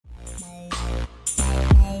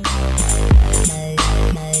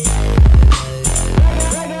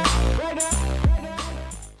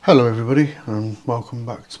Hello everybody and welcome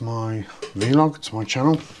back to my vlog, to my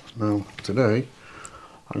channel. Now today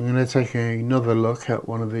I'm going to take another look at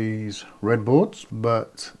one of these red boards,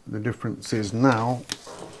 but the difference is now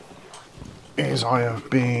is I have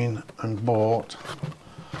been and bought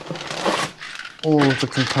all of the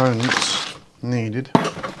components needed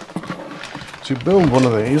to build one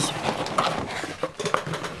of these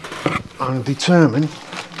and determine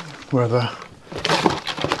whether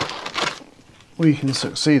we can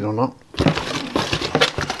succeed or not.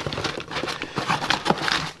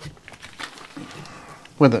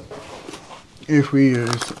 Whether if we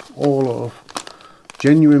use all of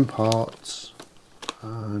genuine parts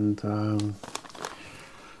and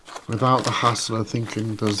without the hassle of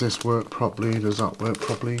thinking, does this work properly, does that work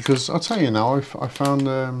properly? Because I'll tell you now, I found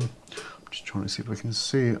I'm just trying to see if I can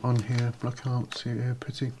see it on here, but I can't see it here,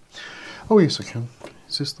 pity. Oh yes I can.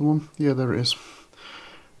 Is this the one? Yeah, there it is.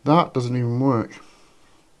 That doesn't even work.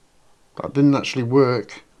 That didn't actually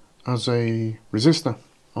work as a resistor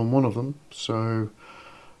on one of them, so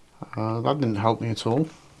that didn't help me at all.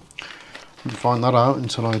 Didn't find that out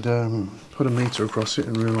until I'd put a meter across it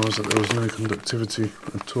and realised that there was no conductivity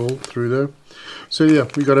at all through there. So yeah,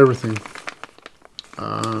 we got everything.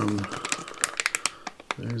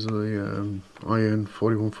 These are the iron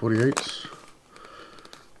 4148s.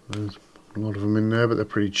 There's a lot of them in there, but they're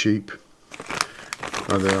pretty cheap.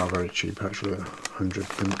 Oh, they are very cheap actually. 100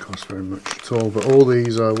 didn't cost very much at all, but all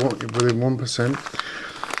these are within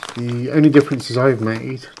 1%. The only differences I've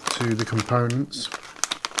made to the components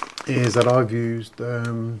is that I've used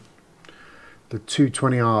the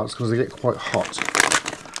 220Rs because they get quite hot.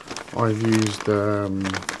 I've used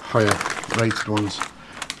higher rated ones.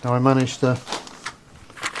 Now I managed to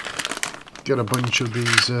get a bunch of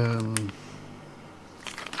these. I'll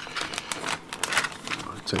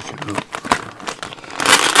take it out.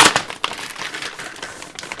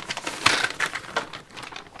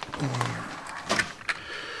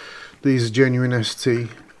 These are genuine ST.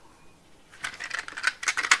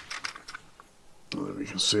 Well, you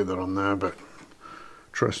can see that on there, but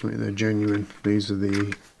trust me, they're genuine. These are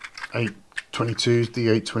the 822s, the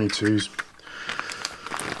 822s.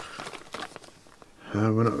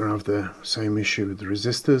 We're not going to have the same issue with the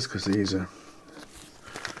resistors because these are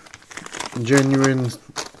genuine.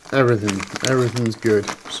 Everything's good.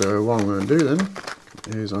 So what I'm going to do then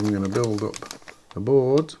is I'm going to build up the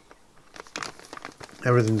board.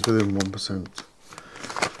 Everything's within 1%,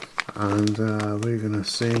 and we're going to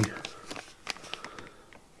see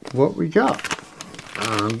what we got.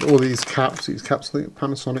 And all these caps I think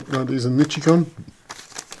Panasonic, no, these are Nichicon.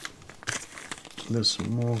 There's some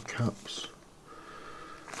more caps.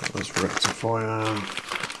 Let's rectify.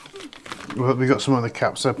 Well, we got some other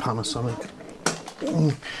caps there, Panasonic.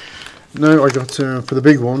 No, I got for the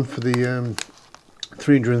big one, for the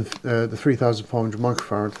 3,500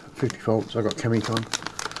 microfarad 50 volts. I got Chemicon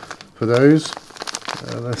for those.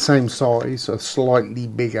 They're the same size, so slightly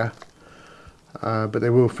bigger, but they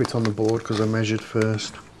will fit on the board because I measured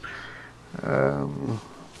first. And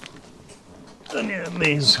yeah,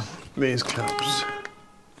 these caps.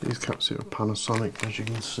 These caps here are Panasonic, as you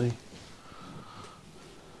can see.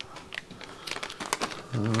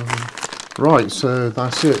 Right, so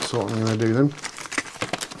that's it. So what I'm going to do then,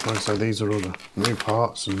 like I say, these are all the new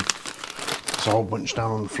parts, and there's a whole bunch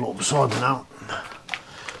down on the floor beside me now.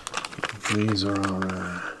 These are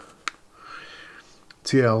our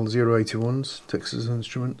TL081s, Texas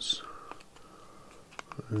Instruments.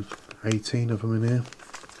 There's 18 of them in here.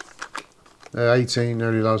 18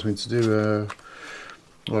 only allows me to do,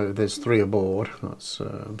 well, there's 3 aboard, that's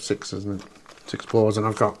 6, isn't it? 6 boards, and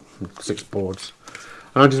I've got 6 boards.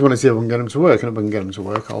 And I just want to see if I can get them to work, and if I can get them to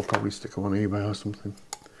work, I'll probably stick them on eBay or something.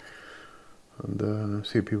 And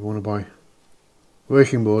see if people want to buy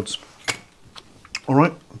working boards.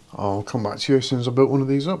 Alright, I'll come back to you as soon as I built one of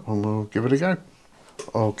these up and we'll give it a go.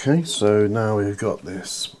 Okay, so now we've got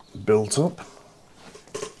this built up.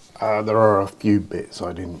 There are a few bits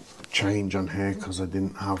I didn't change on here because I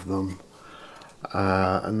didn't have them.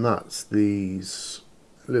 And that's these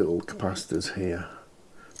little capacitors here.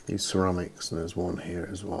 These ceramics, and there's one here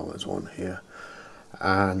as well, there's one here.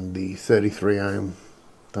 And the 33 ohm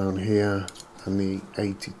down here, and the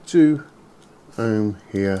 82 ohm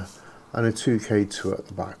here, and a 2K2 at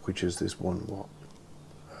the back, which is this 1 watt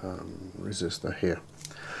resistor here.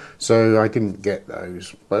 So I didn't get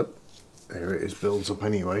those, but there it is, builds up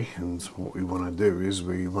anyway. And what we want to do is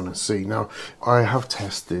we want to see. Now I have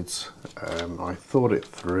tested, I thought it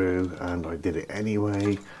through and I did it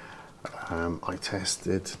anyway. I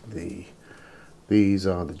tested these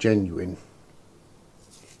are the genuine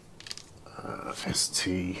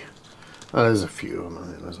ST There's a few of them. I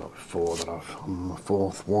think there's like 4 that I'm the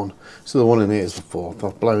 4th one. So the one in here is the 4th.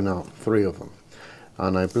 I've blown out 3 of them,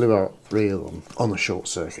 and I blew out 3 of them on the short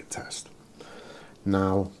circuit test.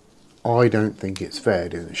 Now, I don't think it's fair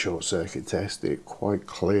doing a short circuit test. It quite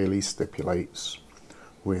clearly stipulates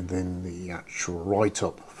within the actual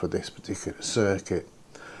write-up for this particular circuit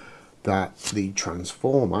that the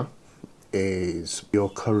transformer is your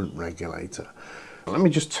current regulator. Let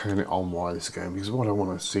me just turn it on while this is going, because what I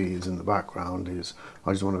want to see is in the background is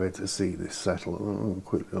I just want to be able to see this settle.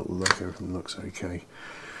 Quick little look, everything looks okay.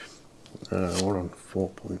 We're on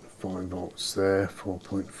 4.5 volts there,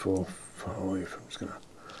 4.45. I'm just going to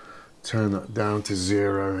turn that down to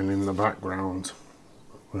 0, and in the background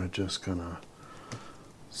we're just going to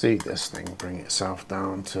see this thing bring itself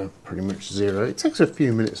down to pretty much 0. It takes a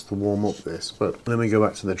few minutes to warm up this, but let me go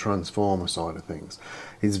back to the transformer side of things.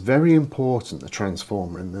 It's very important, the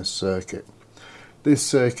transformer in this circuit. This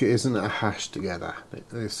circuit isn't a hash together.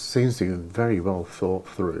 It seems to be very well thought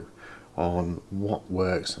through on what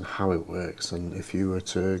works and how it works, and if you were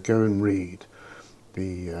to go and read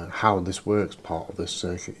the how this works part of this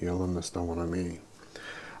circuit, you'll understand what I mean.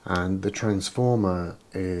 And the transformer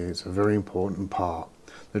is a very important part.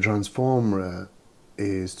 The transformer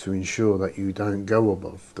is to ensure that you don't go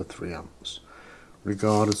above the 3 amps,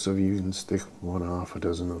 regardless of you can stick 1/2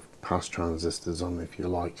 dozen of pass transistors on if you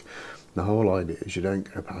like. The whole idea is you don't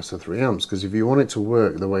go past the 3 amps, because if you want it to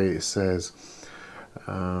work the way it says,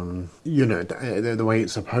 you know, the way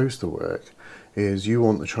it's supposed to work, is you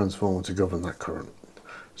want the transformer to govern that current.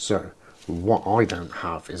 So what I don't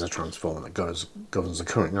have is a transformer that governs the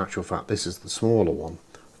current. In actual fact, this is the smaller one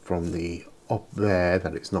from the up there,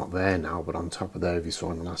 that it's not there now, but on top of there, if you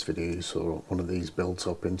saw in the last video, you saw one of these built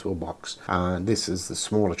up into a box, and this is the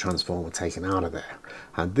smaller transformer taken out of there,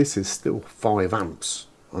 and this is still 5 amps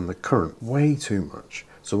on the current. Way too much.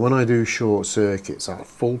 So when I do short circuits at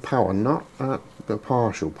full power, not at the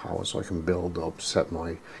partial power, so I can build up, set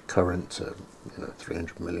my current to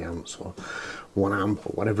 300 milliamps or 1 amp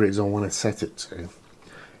or whatever it is I want to set it to,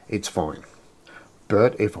 it's fine.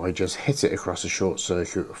 But if I just hit it across a short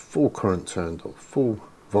circuit, full current turned up, full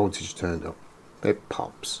voltage turned up, it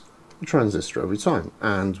pops the transistor every time.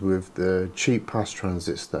 And with the cheap pass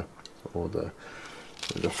transistor, or the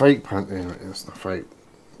fake pan, it's the fake,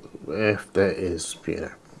 if there is,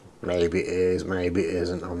 maybe it is, maybe it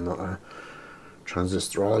isn't. I'm not a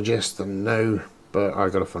transistorologist, and no, but I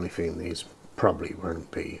got a funny feeling these probably won't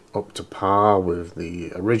be up to par with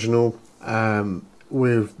the original.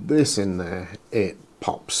 With this in there, it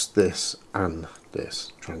pops this and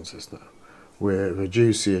this transistor. With a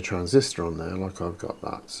juicier transistor on there, like I've got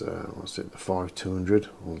that, what's it, the 5200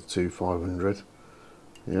 or the 2500,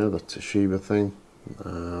 yeah, the Toshiba thing.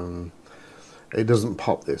 It doesn't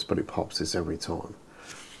pop this, but it pops this every time.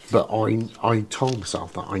 But I told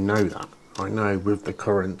myself that I know with the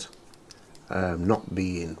current not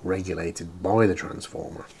being regulated by the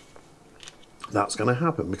transformer, that's going to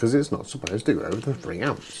happen, because it's not supposed to go over the 3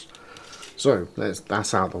 amps. So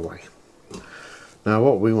that's out of the way. Now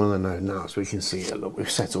what we want to know now is we can see it. Look, we've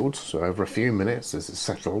settled. So over a few minutes this is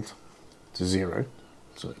settled to 0.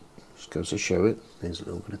 So it just goes to show it needs a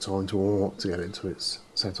little bit of time to warm up to get it to its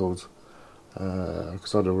settled,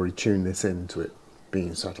 because I'd already tuned this into it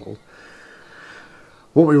being settled.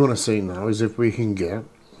 What we want to see now is if we can get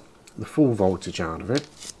the full voltage out of it.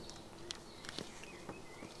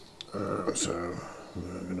 So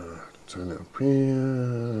we're going to turn it up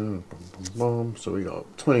here. So we got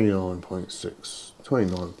 29.6,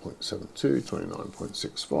 29.72,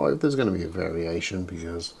 29.65. There's going to be a variation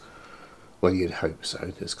because, well, you'd hope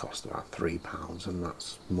so. This cost about £3 and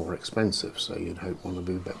that's more expensive, so you'd hope one would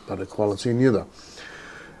be a bit better quality than the other.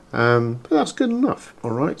 But that's good enough.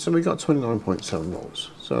 Alright, so we got 29.7 volts,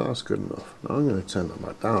 so that's good enough. Now I'm going to turn that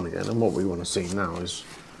back down again, and what we want to see now is,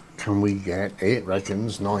 can we get, it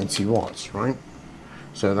reckons 90 watts, right?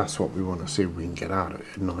 So that's what we want to see if we can get out of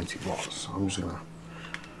it, 90 watts. I'm just going to,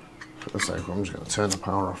 for a second, I'm just going to turn the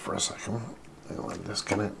power off for a second. Anyway,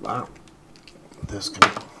 disconnect that,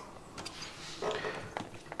 disconnect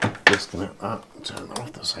that, turn that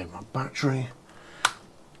off to save my battery.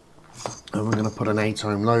 And we're going to put an 8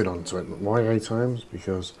 ohm load onto it. Why 8 ohms?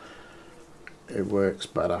 Because it works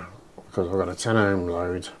better. Because I've got a 10 ohm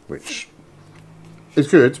load, which is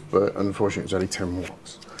good, but unfortunately it's only 10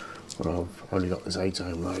 watts. But I've only got this 8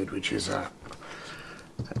 ohm load, which is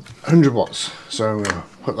 100 watts. So I'm going to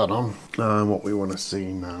put that on. And what we want to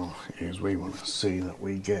see now is we want to see that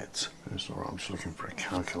we get, it's alright, I'm just looking for a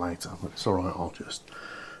calculator, but it's alright, I'll just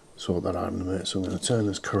sort that out in a minute. So I'm going to turn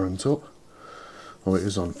this current up. Oh, it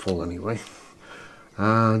is on full anyway.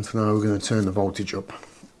 And now we're going to turn the voltage up.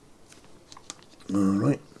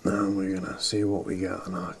 Alright, now we're going to see what we get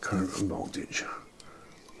on our current and voltage.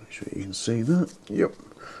 Make sure you can see that. Yep,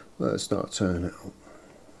 let's start turning it up.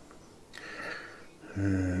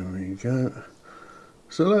 There we go.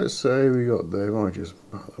 So let's say we got there, I just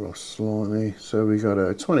back that off slightly. So we got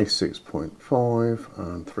a 26.5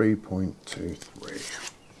 and 3.23.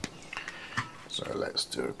 So let's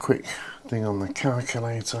do a quick thing on the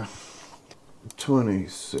calculator.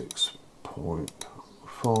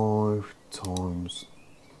 26.5 times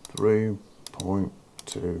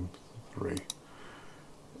 3.23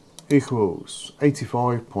 equals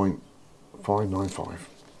 85.595.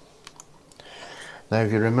 Now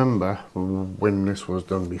if you remember when this was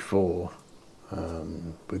done before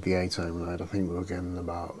with the 8 ohm load, I think we were getting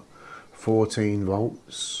about 14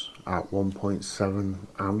 volts at 1.7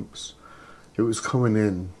 amps. It was coming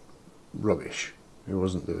in rubbish. It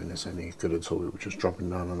wasn't doing us any good at all. It was just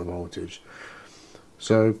dropping down on the voltage.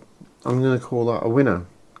 So I'm going to call that a winner.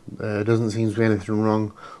 There doesn't seem to be anything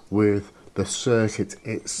wrong with the circuit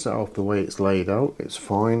itself, the way it's laid out. It's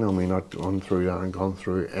fine. I mean, I'd gone through that and gone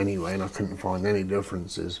through it anyway, and I couldn't find any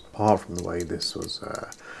differences apart from the way this was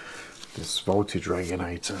this voltage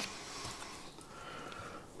regulator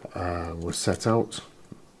was set out,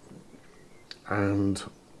 and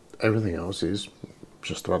everything else is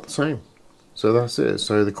just about the same. So that's it.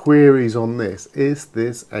 So the queries on this: is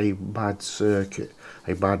this a bad circuit,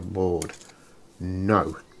 a bad board?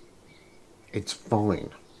 No, it's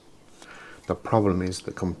fine. The problem is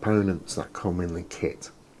the components that come in the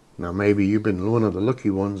kit. Now maybe you've been one of the lucky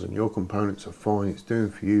ones and your components are fine, it's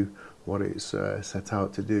doing for you what it's set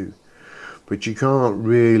out to do. But you can't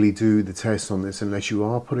really do the test on this unless you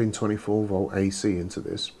are putting 24 volt AC into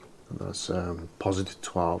this. And that's positive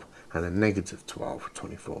 12 and a negative 12 for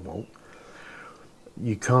 24 volt.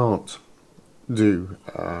 You can't do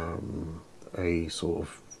a sort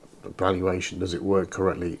of evaluation, does it work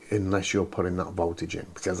correctly, unless you're putting that voltage in,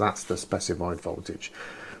 because that's the specified voltage.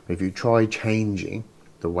 If you try changing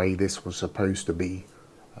the way this was supposed to be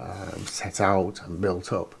set out and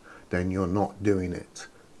built up, then you're not doing it.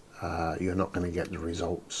 You're not going to get the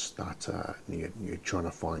results that you're trying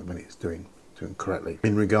to find when it's doing correctly.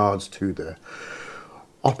 In regards to the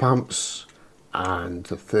op amps and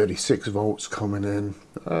the 36 volts coming in,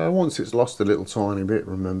 once it's lost a little tiny bit,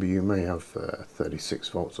 remember you may have 36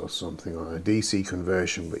 volts or something on a DC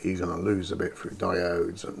conversion, but you're going to lose a bit through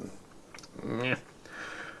diodes and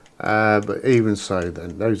but even so,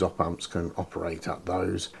 then those op amps can operate at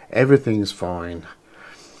those. Everything's fine.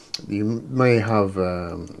 You may have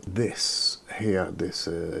this here. This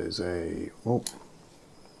is a, oh,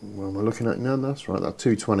 what am I looking at now? That's right, that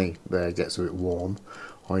 220 there gets a bit warm.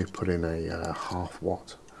 I put in a half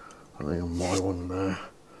watt. I think on my one there.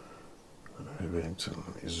 Let me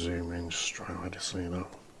zoom in straight away to see that.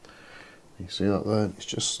 You see that there? It's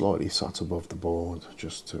just slightly sat above the board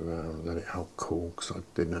just to let it help cool, because I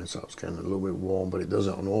did notice that was getting a little bit warm, but it does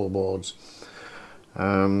it on all the boards.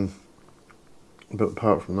 But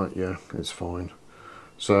apart from that, yeah, it's fine.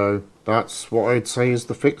 So that's what I'd say is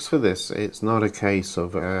the fix for this. It's not a case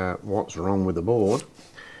of what's wrong with the board.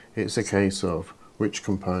 It's a case of which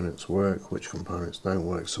components work, which components don't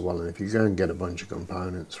work so well. And if you go and get a bunch of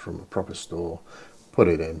components from a proper store, put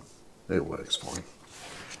it in, it works fine.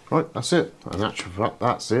 Right, that's it. In actual fact,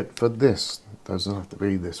 that's it for this. It doesn't have to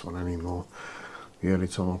be this one anymore. The only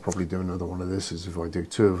time I'll probably do another one of this is if I do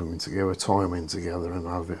two of them together, tie them in together and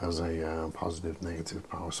have it as a positive negative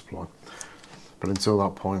power supply. But until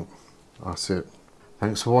that point, that's it.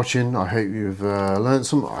 Thanks for watching. I hope you've learned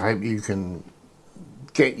some. I hope you can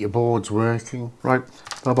get your boards working. Right,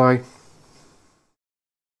 bye bye.